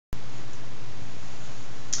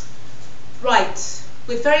Right,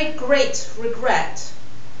 with very great regret,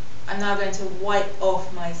 I'm now going to wipe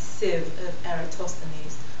off my sieve of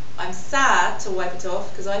Eratosthenes. I'm sad to wipe it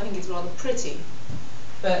off because I think it's rather pretty,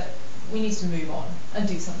 but we need to move on and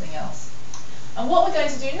do something else. And what we're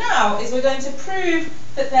going to do now is we're going to prove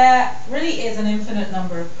that there really is an infinite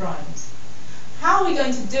number of primes. How are we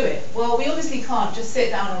going to do it? Well, we obviously can't just sit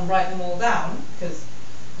down and write them all down, because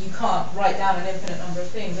you can't write down an infinite number of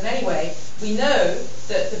things. And anyway, we know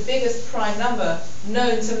that the biggest prime number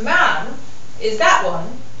known to man is that one.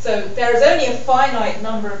 So there is only a finite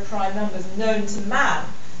number of prime numbers known to man.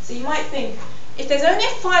 So you might think, if there's only a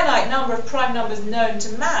finite number of prime numbers known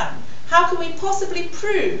to man, how can we possibly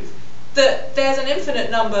prove that there's an infinite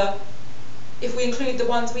number if we include the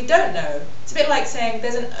ones we don't know? It's a bit like saying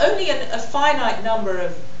there's only a finite number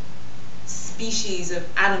of species of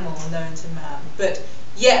animal known to man, but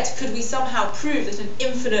yet could we somehow prove that an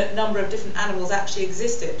infinite number of different animals actually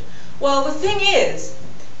existed? Well, the thing is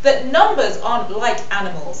that numbers aren't like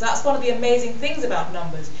animals. That's one of the amazing things about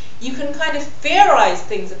numbers. You can kind of theorize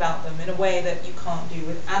things about them in a way that you can't do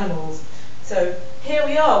with animals. So here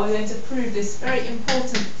we are, we're going to prove this very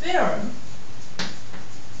important theorem.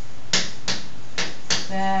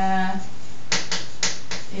 There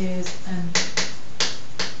is an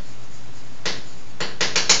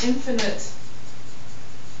infinite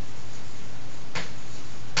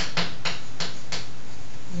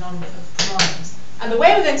number of primes. And the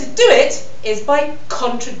way we're going to do it is by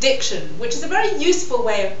contradiction, which is a very useful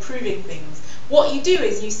way of proving things. What you do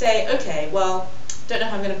is you say, okay, well, don't know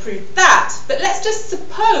how I'm going to prove that, but let's just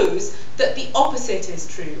suppose that the opposite is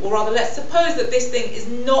true, or rather let's suppose that this thing is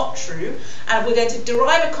not true, and we're going to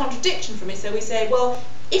derive a contradiction from it. So we say, well,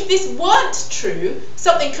 if this weren't true,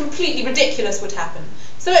 something completely ridiculous would happen.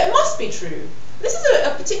 So it must be true. This is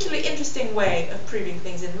a particularly interesting way of proving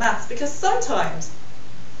things in maths, because sometimes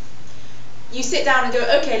you sit down and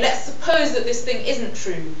go, okay, let's suppose that this thing isn't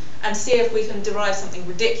true, and see if we can derive something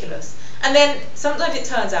ridiculous. And then sometimes it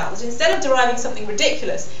turns out that instead of deriving something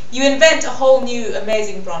ridiculous, you invent a whole new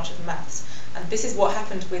amazing branch of maths. And this is what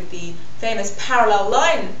happened with the famous parallel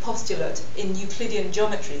line postulate in Euclidean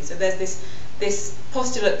geometry. So there's this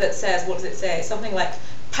postulate that says, what does it say? Something like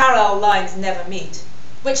parallel lines never meet,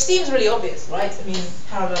 which seems really obvious, right? I mean,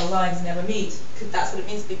 parallel lines never meet, because that's what it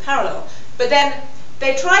means to be parallel. But then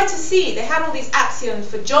they tried to see, they had all these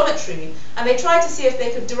axioms for geometry, and they tried to see if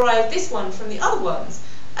they could derive this one from the other ones.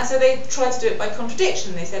 And so they tried to do it by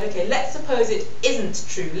contradiction. They said, okay, let's suppose it isn't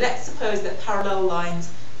true. Let's suppose that parallel lines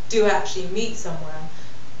do actually meet somewhere.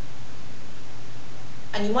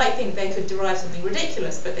 And you might think they could derive something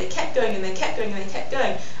ridiculous, but they kept going and they kept going and they kept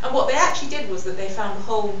going. And what they actually did was that they found a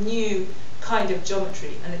whole new kind of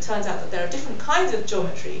geometry. And it turns out that there are different kinds of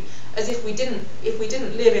geometry, as if we didn't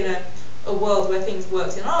live in a world where things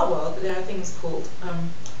worked in our world, but there are things called,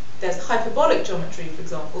 there's hyperbolic geometry, for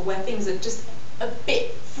example, where things are just a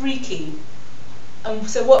bit freaky.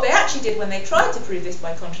 So what they actually did when they tried to prove this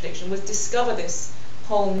by contradiction was discover this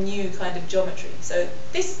whole new kind of geometry. So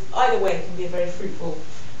this, either way, can be a very fruitful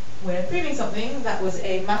way of proving something. That was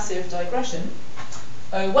a massive digression.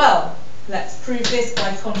 Oh well, let's prove this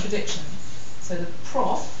by contradiction. So the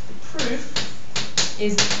proof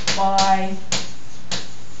is by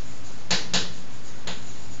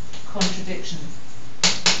contradiction.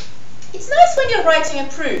 It's nice when you're writing a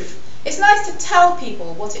proof. It's nice to tell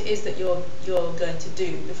people what it is that you're going to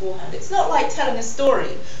do beforehand. It's not like telling a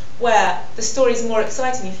story where the story is more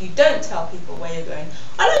exciting if you don't tell people where you're going.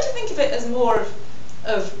 I like to think of it as more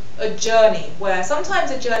of a journey, where sometimes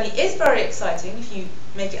a journey is very exciting if you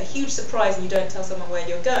make it a huge surprise and you don't tell someone where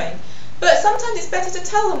you're going. But sometimes it's better to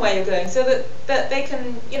tell them where you're going so that they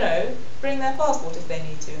can, you know, bring their passport if they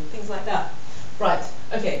need to, things like that. Right,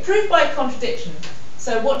 okay, proof by contradiction.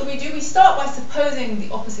 So what do? We start by supposing the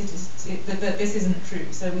opposite is that this isn't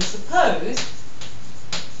true. So we suppose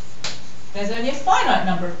there's only a finite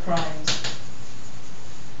number of primes.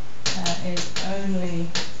 There is only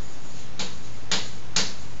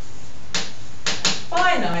a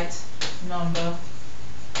finite number of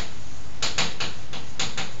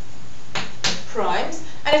primes.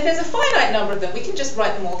 And if there's a finite number of them, we can just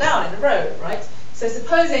write them all down in a row, right? So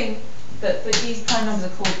supposing that these prime numbers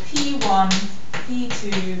are called P1,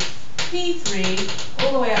 P2, P3,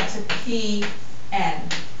 all the way up to Pn,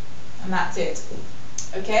 and that's it.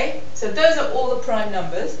 Okay, so those are all the prime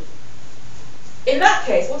numbers. In that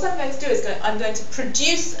case, what I'm going to do is I'm going to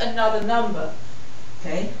produce another number.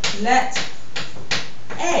 Okay, let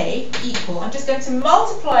A equal, I'm just going to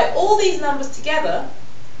multiply all these numbers together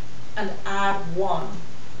and add 1.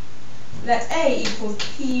 Let A equals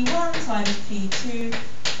P1 times P2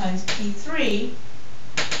 times P3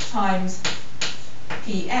 times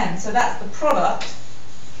Pn. So that's the product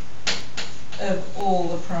of all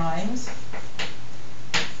the primes.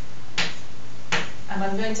 And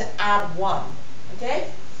I'm going to add 1.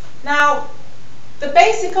 Okay? Now, the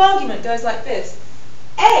basic argument goes like this.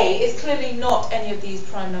 A is clearly not any of these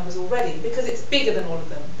prime numbers already, because it's bigger than all of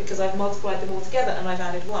them, because I've multiplied them all together and I've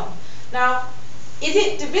added 1. Now, is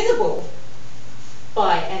it divisible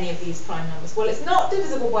by any of these prime numbers? Well, it's not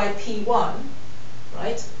divisible by P1,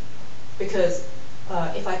 right? Because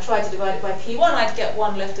if I tried to divide it by P1, I'd get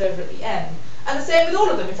 1 left over at the end. And the same with all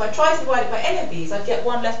of them. If I try to divide it by any of these, I'd get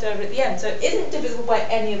 1 left over at the end. So it isn't divisible by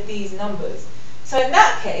any of these numbers. So in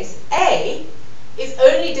that case, A is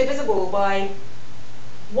only divisible by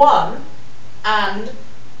 1 and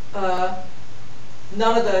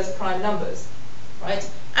none of those prime numbers, right?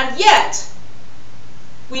 And yet,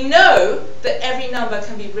 we know that every number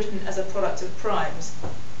can be written as a product of primes.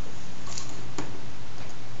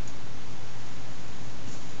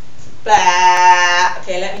 Blah.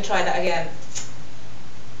 Okay, let me try that again.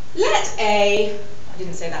 Let A, I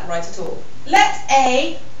didn't say that right at all. Let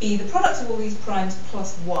A be the product of all these primes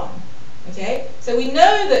plus 1. Okay, so we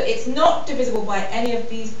know that it's not divisible by any of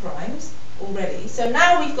these primes already. So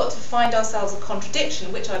now we've got to find ourselves a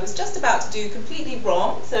contradiction, which I was just about to do completely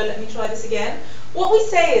wrong. So let me try this again. What we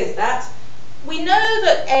say is that we know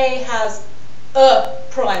that A has a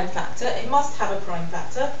prime factor. It must have a prime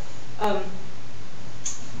factor.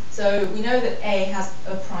 So we know that A has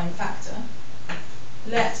a prime factor.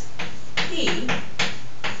 Let P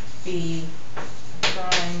be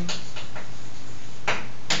prime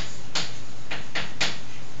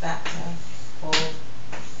factor of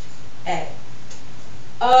A.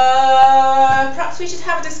 Perhaps we should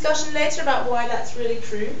have a discussion later about why that's really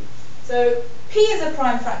true. So P is a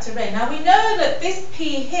prime factor of A. Now we know that this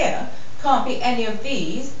P here can't be any of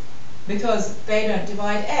these because they don't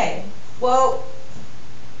divide A. Well,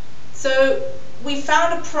 so we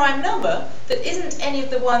found a prime number that isn't any of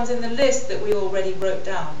the ones in the list that we already wrote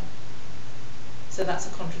down. So that's a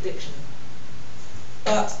contradiction.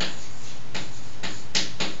 But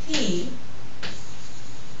P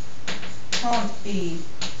can't be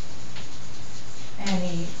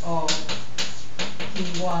any of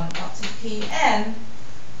P1 up to Pn,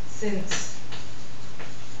 since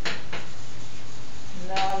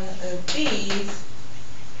none of these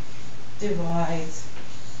divides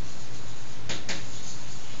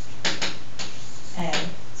A.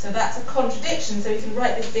 So that's a contradiction, so we can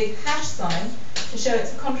write this big hash sign to show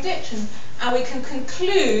it's a contradiction, and we can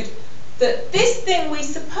conclude that this thing we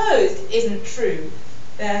supposed isn't true.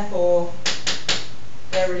 Therefore,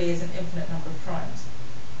 there really is an infinite number of primes.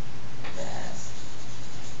 There's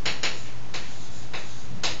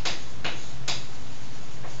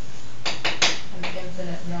an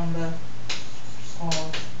infinite number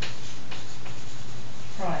of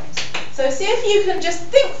primes. So see if you can just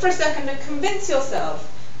think for a second and convince yourself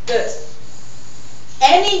that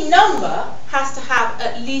any number has to have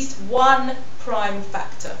at least one prime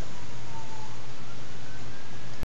factor.